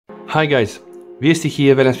Hi guys, VST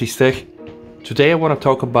here, Valens Tech. Today I want to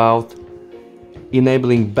talk about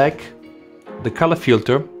enabling back the color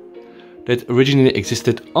filter that originally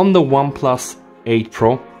existed on the OnePlus 8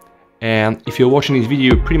 Pro. And if you're watching this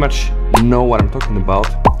video, you pretty much know what I'm talking about.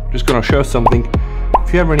 I'm just gonna show something.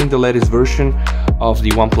 If you are running the latest version of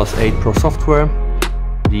the OnePlus 8 Pro software,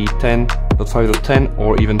 the 10.5.10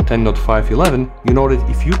 or even 10.5.11, you know that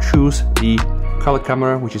if you choose the color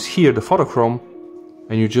camera, which is here, the Photochrom,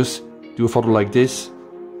 and you just do a photo like this,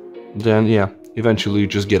 then yeah, eventually you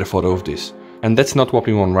just get a photo of this. And that's not what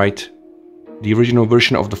we want, right? The original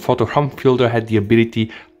version of the Photochrom filter had the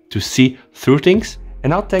ability to see through things.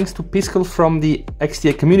 And now thanks to Piskel from the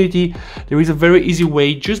XDA community, there is a very easy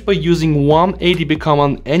way just by using one ADB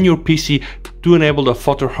command and your PC to enable the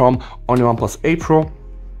Photochrom on your OnePlus 8 Pro.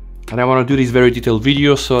 And I want to do this very detailed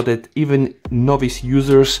video so that even novice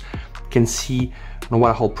users can see what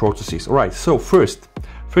the whole process is. Alright, so first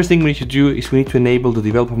thing we need to do is we need to enable the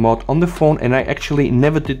developer mode on the phone, and I actually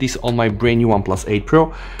never did this on my brand new OnePlus 8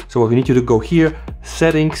 Pro. So what we need to do, go here,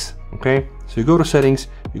 settings, okay? So you go to settings,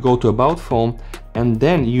 you go to about phone, and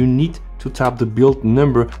then you need to tap the build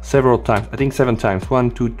number several times. I think 7 times,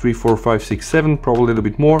 1, 2, 3, 4, 5, 6, 7, probably a little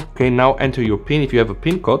bit more. Okay, now enter your PIN if you have a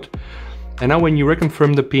PIN code. And now when you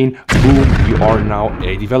reconfirm the PIN, boom, you are now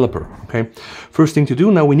a developer, okay? First thing to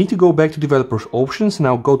do, now we need to go back to developers options.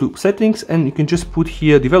 Now go to settings and you can just put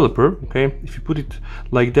here developer, okay? If you put it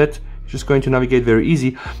like that, it's just going to navigate very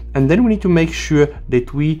easy. And then we need to make sure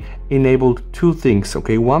that we enabled 2 things,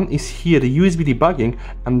 okay? One is here, the USB debugging,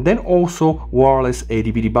 and then also wireless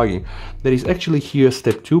ADB debugging. That is actually here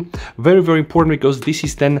step 2. Very, very important, because this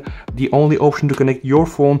is then the only option to connect your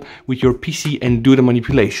phone with your PC and do the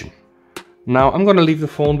manipulation. Now I'm gonna leave the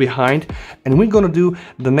phone behind and we're gonna do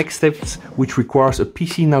the next steps, which requires a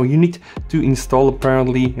PC. Now you need to install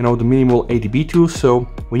apparently, the minimal ADB tool. So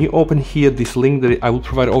when you open here this link that I will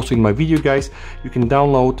provide also in my video, guys, you can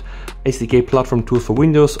download SDK platform tool for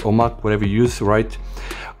Windows or Mac, whatever you use, right?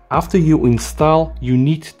 After you install, you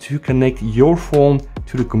need to connect your phone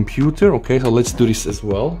to the computer. Okay, so let's do this as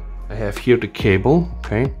well. I have here the cable,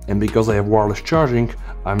 okay, and because I have wireless charging,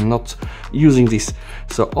 I'm not using this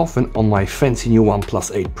so often on my fancy new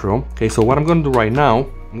OnePlus 8 Pro. Okay, so what I'm going to do right now,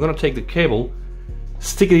 I'm going to take the cable,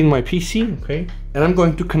 stick it in my PC, okay, and I'm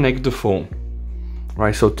going to connect the phone.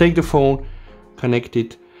 Right, so take the phone, connect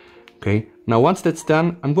it, okay. Now once that's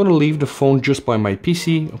done, I'm going to leave the phone just by my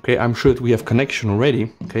PC, okay. I'm sure that we have connection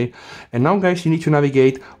already, okay. And now, guys, you need to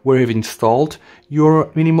navigate where you've installed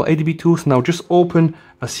your minimal ADB tools. Now just open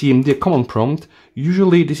a CMD command prompt.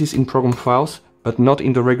 Usually this is in program files, but not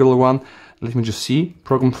in the regular one. Let me just see,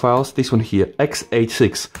 program files, this one here,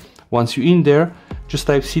 x86. Once you're in there, just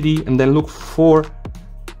type cd and then look for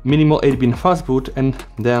minimal ADB in fastboot, and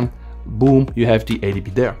then boom, you have the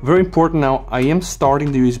ADB there. Very important. Now I am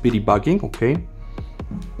starting the USB debugging, okay.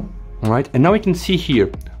 All right, and now we can see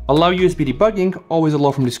here, allow USB debugging, always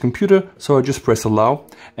allow from this computer. So I just press allow,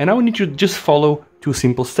 and now we need to just follow 2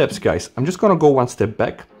 simple steps, guys. I'm just gonna go 1 step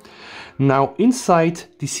back. Now inside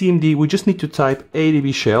the CMD, we just need to type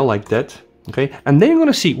ADB shell like that, okay? And then you're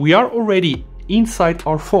gonna see we are already inside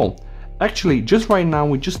our phone. Actually, just right now,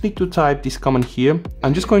 we just need to type this command here.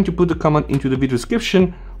 I'm just going to put the command into the video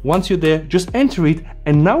description. Once you're there, just enter it,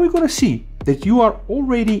 and now we're gonna see that you are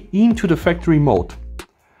already into the factory mode.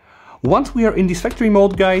 Once we are in this factory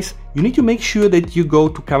mode, guys, you need to make sure that you go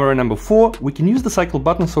to camera number 4. We can use the cycle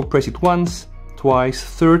button, so press it once, twice,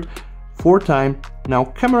 third, 4 times. Now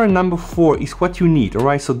camera number 4 is what you need,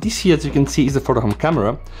 alright? So this here, as you can see, is the Photochrom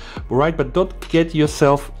camera, alright? But don't get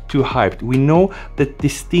yourself too hyped. We know that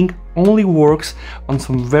this thing only works on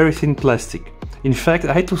some very thin plastic. In fact,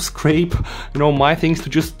 I had to scrape, my things to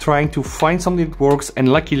just trying to find something that works, and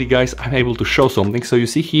luckily, guys, I'm able to show something. So you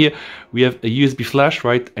see here, we have a USB flash,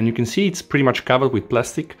 right? And you can see it's pretty much covered with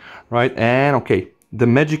plastic, right? And okay, the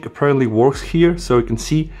magic apparently works here. So you can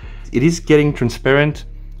see it is getting transparent.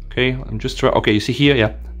 Okay, I'm just trying. Okay, you see here,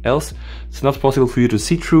 yeah, else it's not possible for you to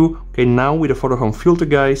see through. Okay, now with the Photochrom filter,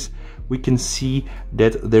 guys, we can see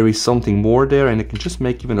that there is something more there, and I can just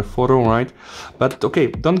make even a photo, right? But okay,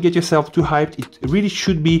 don't get yourself too hyped. It really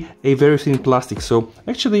should be a very thin plastic. So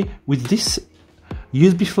actually with this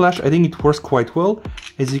USB flash, I think it works quite well,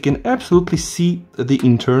 as you can absolutely see the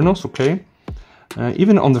internals, okay?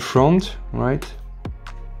 Even on the front, right?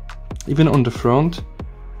 Even on the front.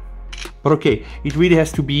 But okay, it really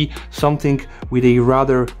has to be something with a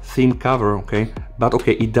rather thin cover, okay? But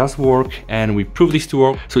okay, it does work, and we prove this to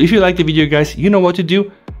work. So if you like the video, guys, you know what to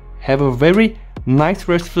do. Have a very nice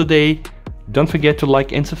rest of the day. Don't forget to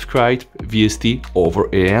like and subscribe. VST over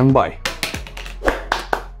and bye.